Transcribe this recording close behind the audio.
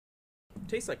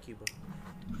tastes like Cuba.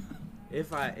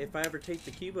 If I ever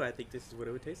tasted Cuba, I think this is what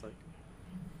it would taste like.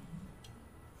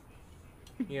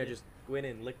 Just went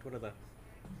and licked one of the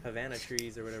Havana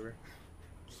trees or whatever,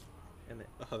 and then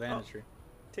A Havana tree.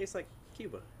 tastes like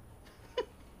Cuba.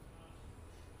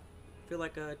 Feel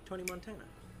like Tony Montana.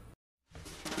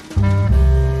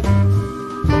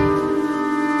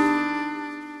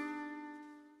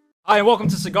 Hi, and welcome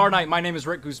to Cigar Night. My name is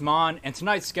Rick Guzman, and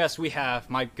tonight's guests we have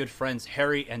my good friends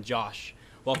Harry and Josh.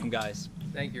 Welcome, guys.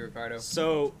 Thank you, Ricardo.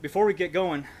 So, before we get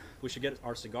going, we should get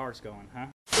our cigars going, huh?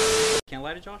 Can't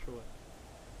light it, Josh, or what?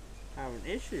 I have an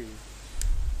issue.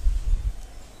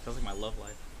 Sounds like my love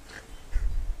life.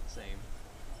 Same.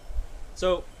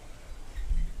 So,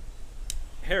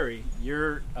 Harry,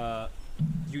 you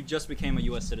just became a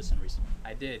U.S. citizen recently.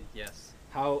 I did, yes.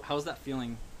 How's that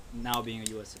feeling now being a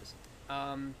U.S. citizen?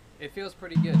 It feels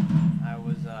pretty good.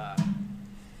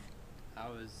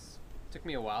 Took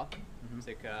me a while.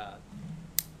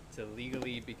 To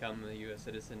legally become a U.S.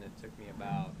 citizen, it took me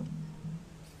about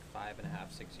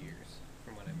 5.5, 6 years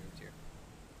from when I moved here.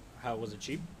 How was it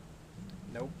cheap?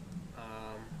 Nope.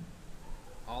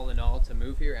 All in all, to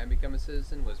move here and become a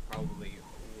citizen was probably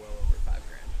well over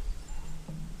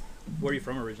 $5,000. Where are you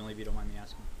from originally, if you don't mind me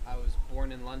asking? I was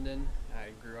born in London.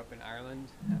 I grew up in Ireland,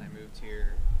 and I moved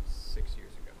here 6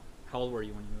 years ago. How old were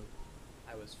you when you moved?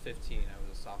 I was 15. I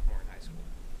was a sophomore in high school.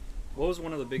 What was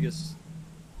one of the biggest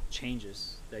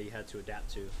changes that you had to adapt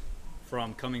to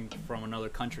from coming from another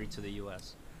country to the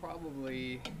U.S.?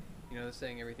 Probably, the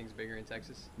saying everything's bigger in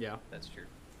Texas? Yeah. That's true.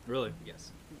 Really?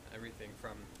 Yes. Everything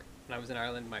from when I was in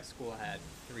Ireland, my school had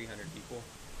 300 people.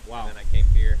 Wow. And then I came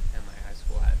here, and my high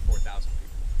school had 4,000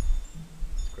 people.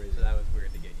 It's crazy. So that was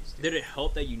weird to get used to. Did it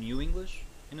help that you knew English,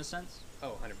 in a sense?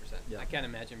 Oh, 100%. Yeah. I can't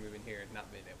imagine moving here and not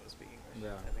being able to speak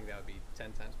English. Yeah. I think that would be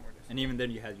 10 times more difficult. And even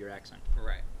then you had your accent.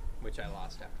 Right. Which I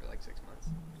lost after like 6 months.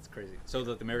 It's crazy. So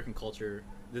the American culture,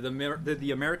 did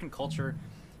the American culture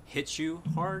hit you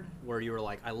hard, where you were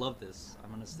like, I love this, I'm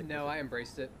going to stick with it? No, I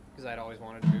embraced it because I'd always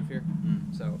wanted to move here.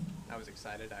 Mm. So I was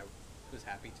excited. I was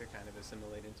happy to kind of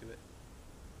assimilate into it.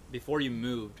 Before you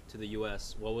moved to the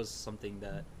U.S., what was something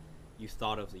that you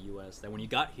thought of the U.S. that when you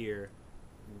got here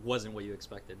wasn't what you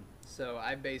expected? So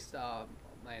I based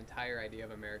my entire idea of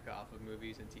America off of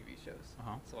movies and TV shows.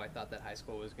 Uh-huh. So I thought that high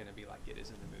school was going to be like it is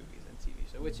in the movies and TV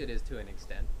shows, which it is to an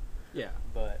extent. Yeah.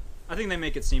 But I think they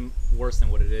make it seem worse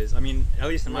than what it is. I mean, at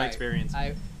least in my Right. experience,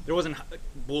 there wasn't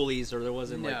bullies, or there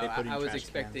wasn't like they put in I was trash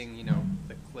expecting, cans.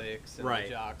 the cliques and Right. the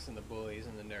jocks and the bullies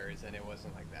and the nerds, and it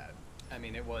wasn't like that. I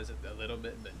mean, it was a little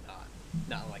bit, but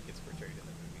not like it's portrayed in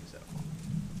the movies at all.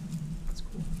 That's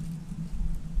cool.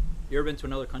 You ever been to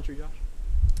another country, Josh?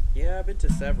 Yeah, I've been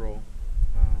to several.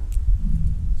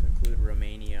 To include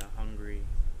Romania, Hungary,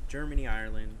 Germany,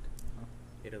 Ireland,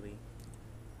 Italy.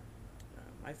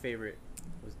 My favorite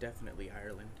was definitely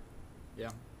Ireland. Yeah.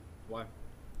 Why?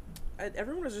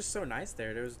 Everyone was just so nice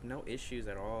there. There was no issues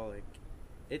at all. Like,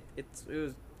 it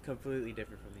was completely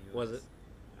different from the U.S. Was it?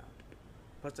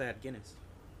 Plus, I had Guinness.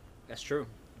 That's true.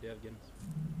 You have Guinness.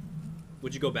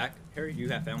 Would you go back, Harry? Do you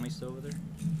have family still over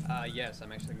there? Yes,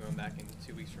 I'm actually going back in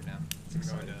 2 weeks from now. I'm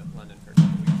exciting. going to London for a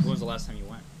couple weeks. When was the last time you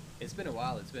went? It's been a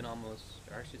while. It's been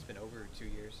it's been over 2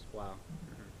 years. Wow.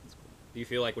 That's cool. Do you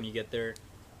feel like when you get there,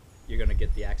 you're going to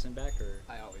get the accent back, or?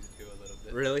 I always do a little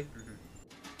bit. Really?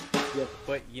 Yep.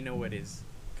 But you know what is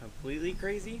completely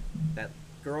crazy? That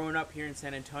growing up here in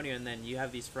San Antonio, and then you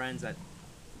have these friends that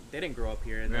didn't grow up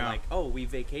here, and they're Yeah. like, "Oh, we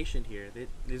vacationed here. This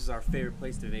is our favorite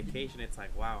place to vacation." It's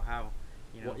like, wow, how,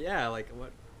 Well, yeah, like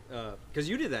what? Because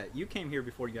you did that. You came here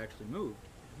before you actually moved.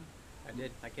 I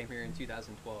did. I came here in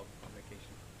 2012 on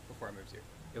vacation before I moved here.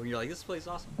 And you're like, this place is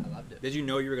awesome. I loved it. Did you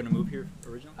know you were going to move here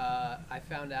originally? I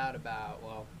found out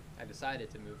I decided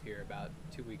to move here about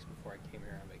 2 weeks before I came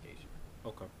here on vacation.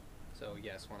 Okay. So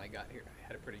yes, when I got here, I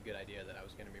had a pretty good idea that I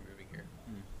was going to be moving here.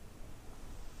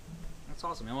 That's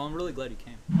awesome. Well, I'm really glad you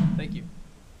came. Thank you.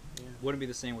 Yeah. Wouldn't be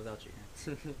the same without you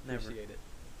here. Never. Appreciate it.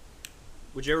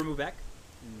 Would you ever move back?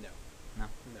 No. No.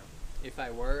 No. If I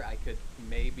were, I could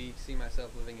maybe see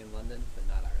myself living in London, but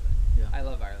not Ireland. Yeah. I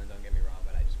love Ireland, don't get me wrong,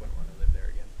 but I just wouldn't want to live there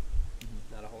again.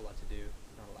 Not a whole lot to do.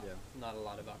 Not a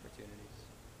lot of opportunities.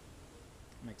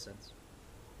 Makes sense.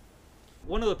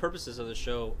 One of the purposes of the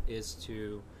show is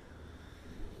to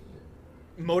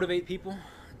motivate people,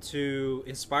 to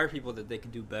inspire people that they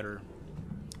can do better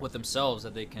with themselves,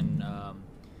 that they can,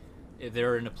 if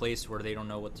they're in a place where they don't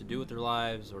know what to do with their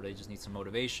lives or they just need some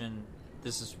motivation,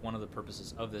 this is one of the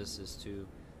purposes of this, is to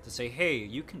say, hey,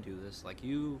 you can do this. Like,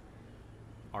 you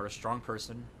are a strong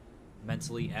person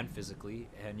mentally and physically,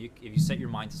 and if you set your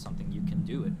mind to something, you can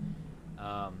do it.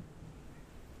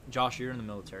 Josh, you're in the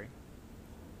military.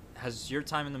 has your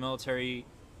time in the military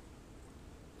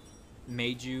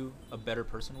made you a better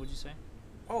person, would you say?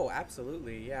 Oh,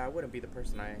 absolutely. Yeah, I wouldn't be the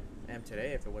person I am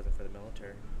today if it wasn't for the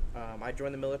military. I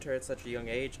joined the military at such a young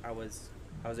age. I was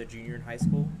a junior in high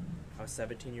school. I was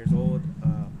 17 years old.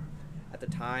 At the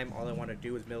time, all I wanted to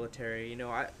do was military. You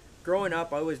know, growing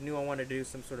up, I always knew I wanted to do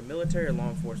some sort of military or law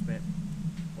enforcement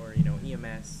or, you know,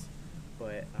 EMS.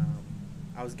 But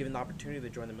I was given the opportunity to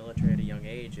join the military at a young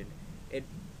age, and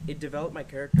it developed my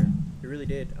character. It really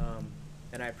did.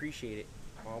 And I appreciate it.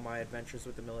 All my adventures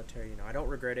with the military, you know, I don't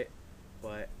regret it.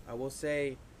 But I will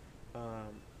say,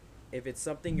 if it's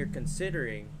something you're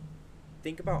considering,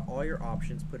 think about all your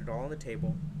options, put it all on the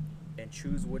table, and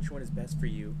choose which one is best for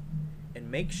you. And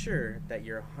make sure that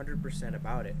you're 100%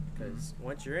 about it, because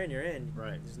once you're in, you're in.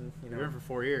 Right. You know, You're in for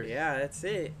 4 years. Yeah, that's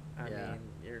it. I Yeah. mean,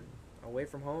 you're away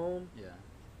from home. Yeah.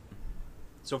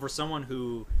 So for someone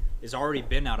who has already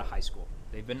been out of high school,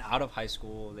 they've been out of high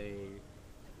school, they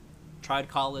tried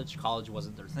college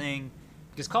wasn't their thing,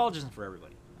 because college isn't for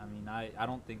everybody. I mean, I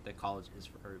don't think that college is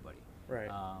for everybody. Right.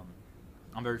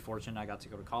 I'm very fortunate I got to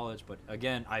go to college, but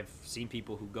again, I've seen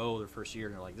people who go their first year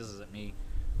and they're like, this isn't me.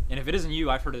 And if it isn't you,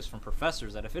 I've heard this from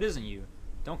professors, that if it isn't you,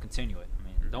 don't continue it. I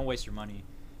mean, don't waste your money,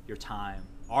 your time,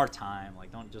 our time.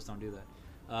 Like, don't do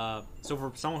that. So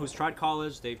for someone who's tried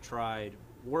college, they've tried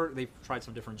work, they've tried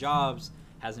some different jobs,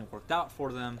 hasn't worked out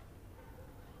for them,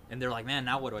 and they're like, man,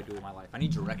 now what do I do with my life? I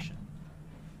need direction.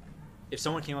 If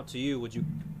someone came up to you, would you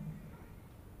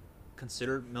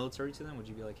consider military to them? Would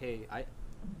you be like, hey,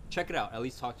 check it out, at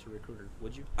least talk to a recruiter?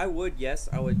 Would you? I would, yes.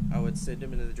 I would send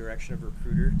him in the direction of a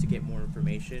recruiter to get more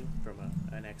information from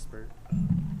an expert.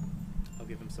 I'll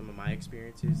give him some of my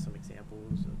experiences, some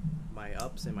examples of my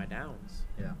ups and my downs.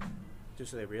 Yeah.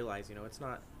 Just so they realize, you know, it's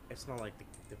not like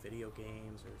the video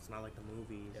games, or it's not like the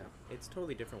movies. Yeah. It's a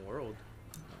totally different world.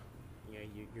 You know,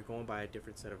 you're going by a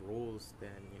different set of rules than,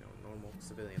 you know, normal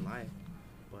civilian life.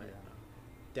 But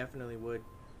definitely would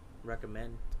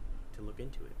recommend to look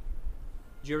into it.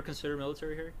 Did you ever consider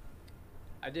military, Harry?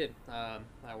 I did. I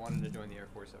wanted to join the Air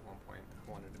Force at one point.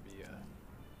 I wanted to be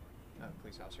a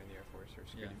police officer in the Air Force or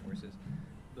security forces.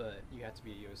 But you have to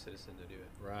be a U.S. citizen to do it.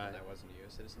 Right. And I wasn't a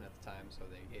U.S. citizen at the time, so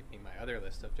they gave me my other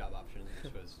list of job options,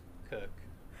 which was cook,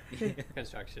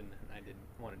 construction, and I didn't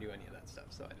want to do any of that stuff,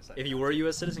 so I decided. If you were a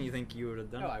U.S. citizen, you think you would have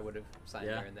done No, it? I would have signed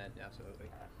there and then, absolutely.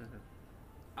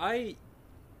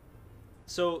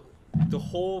 So the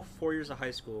whole 4 years of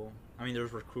high school, I mean,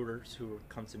 there's recruiters who would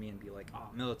come to me and be like, oh,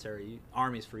 military,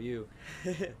 Army's for you.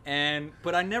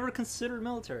 But I never considered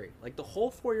military. Like, the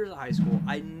whole 4 years of high school,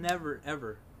 I never,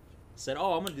 ever said,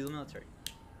 oh, I'm going to do the military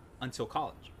until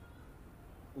college.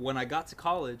 When I got to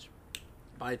college,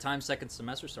 by the time second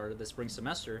semester started, the spring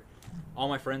semester, all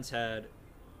my friends had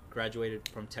graduated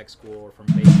from tech school or from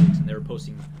basics, and they were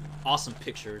posting awesome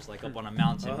pictures, like up on a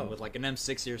mountain with like an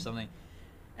M60 or something.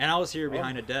 And I was here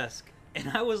behind a desk, and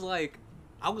I was like,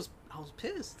 I was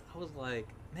pissed. I was like,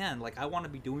 man, like, I want to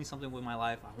be doing something with my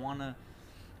life.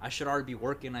 I should already be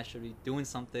working. I should be doing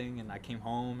something. And I came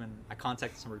home and I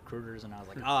contacted some recruiters, and I was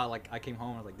like, I came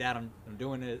home. I was like, Dad, I'm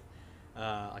doing it.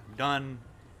 Like, I'm done.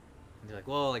 And they're like,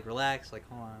 well, like, relax. Like,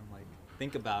 hold on. Like,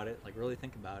 think about it. Like, really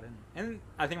think about it. And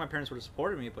I think my parents would have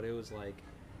supported me, but it was like,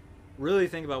 really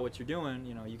think about what you're doing.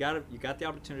 You know, you got the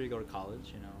opportunity to go to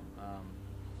college.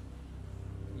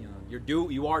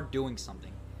 You are doing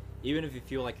something, even if you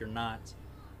feel like you're not.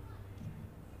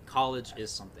 College is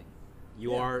something.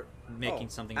 You are making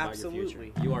something about your future.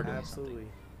 You are doing something.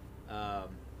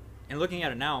 And looking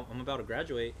at it now, I'm about to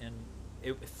graduate, and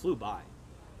it flew by.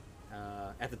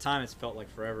 At the time, it felt like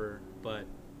forever, but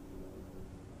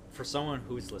for someone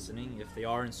who's listening, if they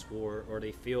are in school or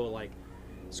they feel like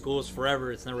school is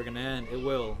forever, it's never going to end, it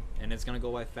will, and it's going to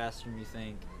go by faster than you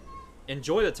think.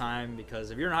 Enjoy the time,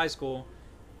 because if you're in high school,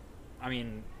 I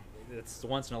mean, it's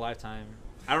once in a lifetime.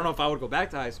 I don't know if I would go back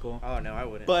to high school. Oh no, I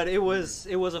wouldn't. But it was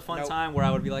a fun time where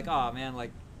I would be like, oh man,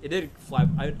 like it did fly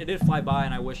by,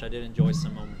 and I wish I did enjoy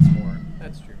some moments more.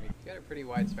 That's true. You got a pretty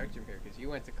wide spectrum here, because you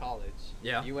went to college,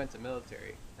 you went to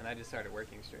military, and I just started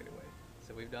working straight away.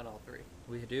 So we've done all three.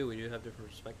 We do have different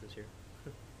perspectives here.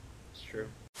 It's true.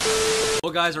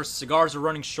 Well, guys, our cigars are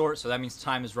running short, so that means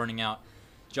time is running out.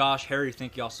 Josh, Harry,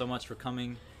 thank you all so much for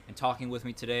coming and talking with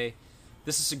me today.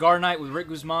 This is Cigar Night with Rick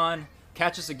Guzman.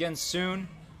 Catch us again soon.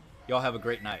 Y'all have a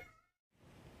great night.